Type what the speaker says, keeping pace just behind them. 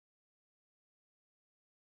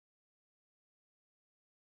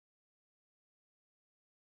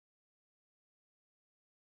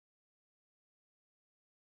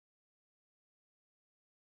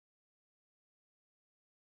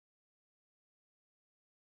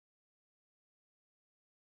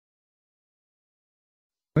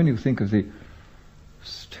When you think of the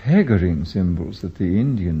staggering symbols that the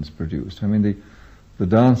Indians produced, I mean the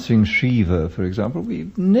dancing Shiva, for example,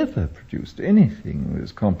 we've never produced anything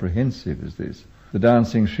as comprehensive as this. The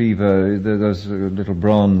dancing Shiva, those little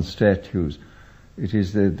bronze statues, it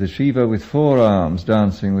is the Shiva with 4 arms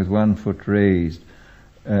dancing with 1 foot raised.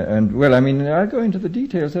 And, well, I mean, I'll go into the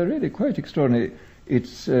details, they're really quite extraordinary.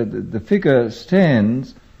 It's, the figure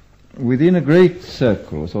stands within a great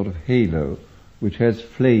circle, a sort of halo, which has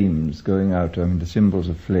flames going out, I mean, the symbols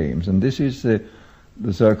of flames. And this is the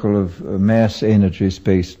circle of mass, energy,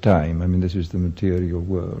 space, time. I mean, this is the material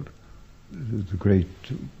world, the great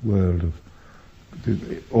world of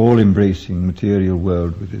the all-embracing material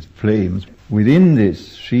world with its flames. Within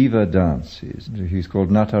this, Shiva dances. He's called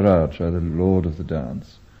Nataraj, the lord of the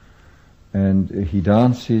dance. And he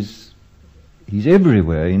dances, he's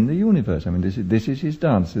everywhere in the universe. I mean, this is his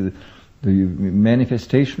dance. The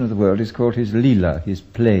manifestation of the world is called his lila, his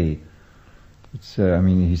play. It's, I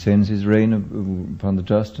mean, he sends his rain upon the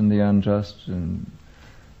just and the unjust, and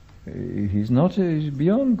he's not he's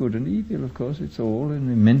beyond good and evil, of course. It's all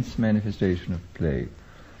an immense manifestation of play.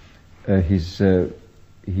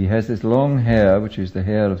 He has this long hair, which is the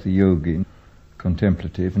hair of the yogin,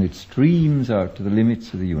 contemplative, and it streams out to the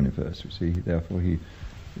limits of the universe, you see. Therefore,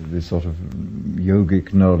 this sort of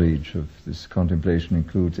yogic knowledge of this contemplation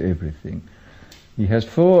includes everything. He has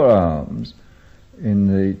 4 arms. In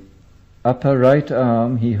the upper right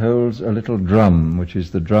arm he holds a little drum, which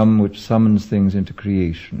is the drum which summons things into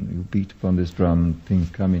creation. You beat upon this drum and things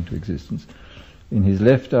come into existence. In his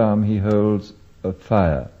left arm he holds a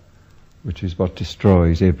fire, which is what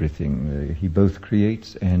destroys everything. He both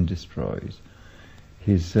creates and destroys.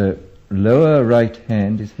 His lower right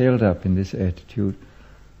hand is held up in this attitude,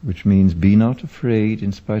 which means be not afraid,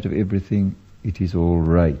 in spite of everything, it is all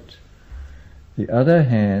right. The other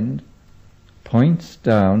hand points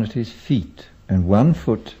down at his feet, and 1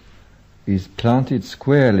 foot is planted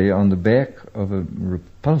squarely on the back of a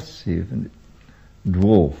repulsive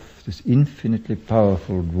dwarf, this infinitely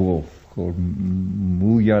powerful dwarf called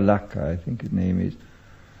Muyalaka, I think his name is,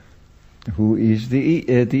 who is the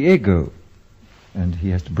ego, and he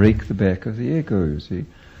has to break the back of the ego, you see.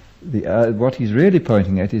 What he's really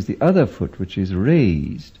pointing at is the other foot, which is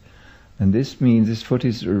raised, and this means this foot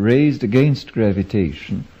is raised against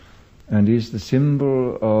gravitation and is the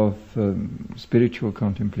symbol of spiritual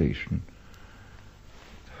contemplation.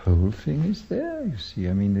 The whole thing is there, you see.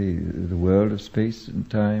 I mean, the world of space and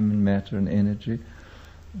time and matter and energy,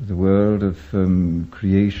 the world of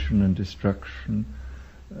creation and destruction,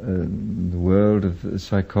 the world of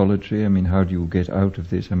psychology. I mean, how do you get out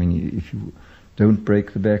of this? I mean, if you don't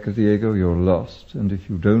break the back of the ego, you're lost. And if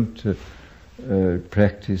you don't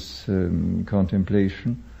practice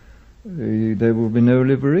contemplation, there will be no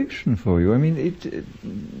liberation for you. I mean,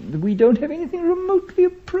 we don't have anything remotely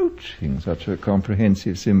approaching such a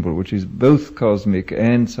comprehensive symbol, which is both cosmic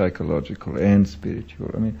and psychological and spiritual.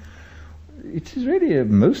 I mean, it is really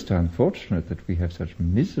most unfortunate that we have such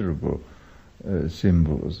miserable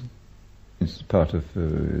symbols. It's part of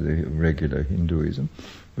the regular Hinduism,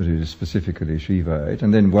 but it is specifically Shivaite.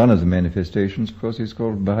 And then one of the manifestations, of course, is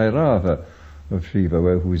called Bhairava of Shiva,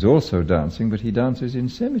 who is also dancing, but he dances in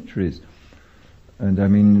cemeteries. And I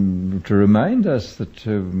mean, to remind us that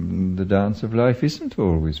the dance of life isn't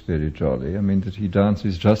always very jolly. I mean, that he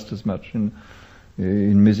dances just as much in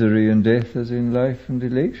misery and death as in life and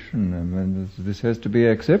elation. I mean, this has to be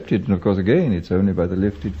accepted. And of course, again, it's only by the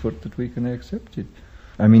lifted foot that we can accept it.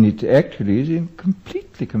 I mean, it actually is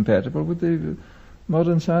completely compatible with the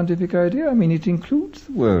modern scientific idea. I mean, it includes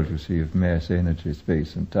the world, you see, of mass, energy,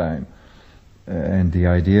 space and time. And the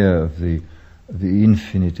idea of the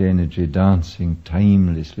infinite energy dancing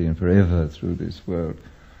timelessly and forever through this world.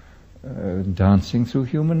 Dancing through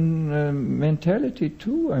human mentality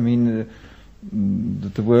too. I mean,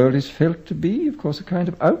 that the world is felt to be, of course, a kind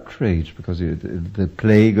of outrage, because the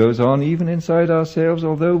play goes on even inside ourselves,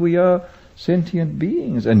 although we are sentient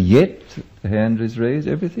beings, and yet the hand is raised,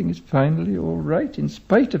 everything is finally all right in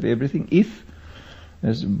spite of everything, if,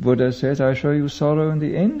 as Buddha says, I show you sorrow and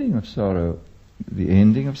the ending of sorrow. The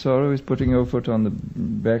ending of sorrow is putting your foot on the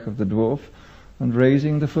back of the dwarf and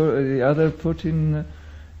raising the other foot in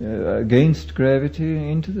against gravity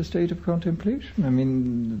into the state of contemplation. I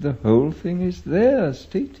mean, the whole thing is there,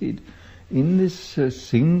 stated in this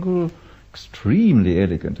single, extremely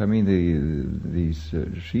elegant. I mean, these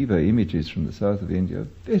Shiva images from the south of India are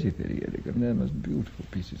very, very elegant. They're most beautiful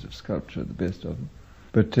pieces of sculpture, the best of them.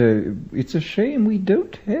 But it's a shame we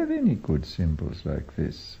don't have any good symbols like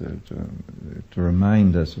this to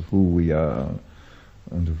remind us of who we are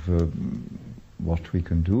and of what we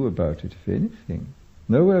can do about it, if anything.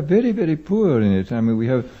 No, we're very, very poor in it. I mean, we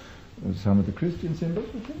have some of the Christian symbols,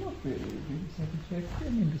 which are not really satisfactory. I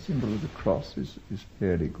mean, the symbol of the cross is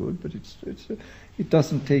fairly good, but it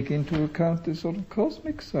doesn't take into account the sort of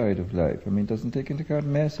cosmic side of life. I mean, it doesn't take into account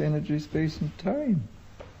mass, energy, space, and time,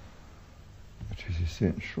 which is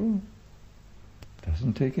essential. It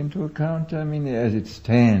doesn't take into account, I mean, as it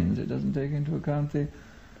stands, it doesn't take into account the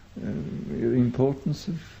importance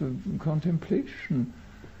of contemplation.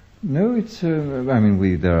 No, it's, I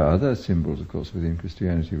mean, there are other symbols, of course, within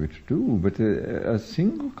Christianity which do, but a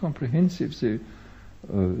single comprehensive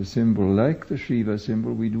symbol like the Shiva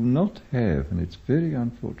symbol we do not have, and it's very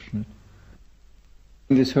unfortunate.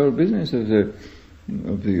 This whole business of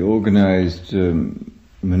the organized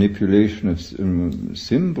manipulation of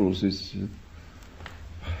symbols is,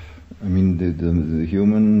 I mean, the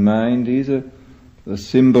human mind is a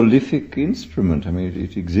symbolific instrument. I mean,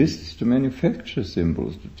 it exists to manufacture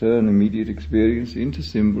symbols, to turn immediate experience into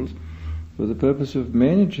symbols for the purpose of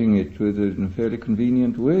managing it in a fairly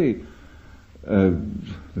convenient way.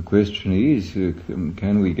 The question is,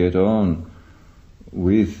 can we get on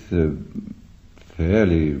with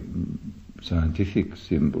fairly scientific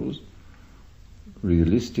symbols,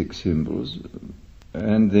 realistic symbols,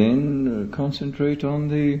 and then concentrate on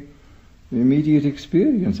the immediate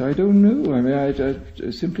experience? I don't know. I mean, I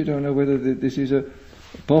simply don't know whether this is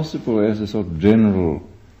possible as a sort of general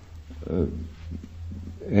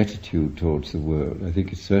attitude towards the world. I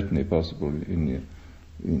think it's certainly possible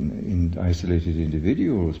in isolated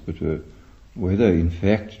individuals, but whether in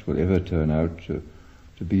fact it will ever turn out to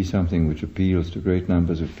be something which appeals to great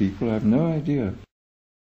numbers of people, I have no idea.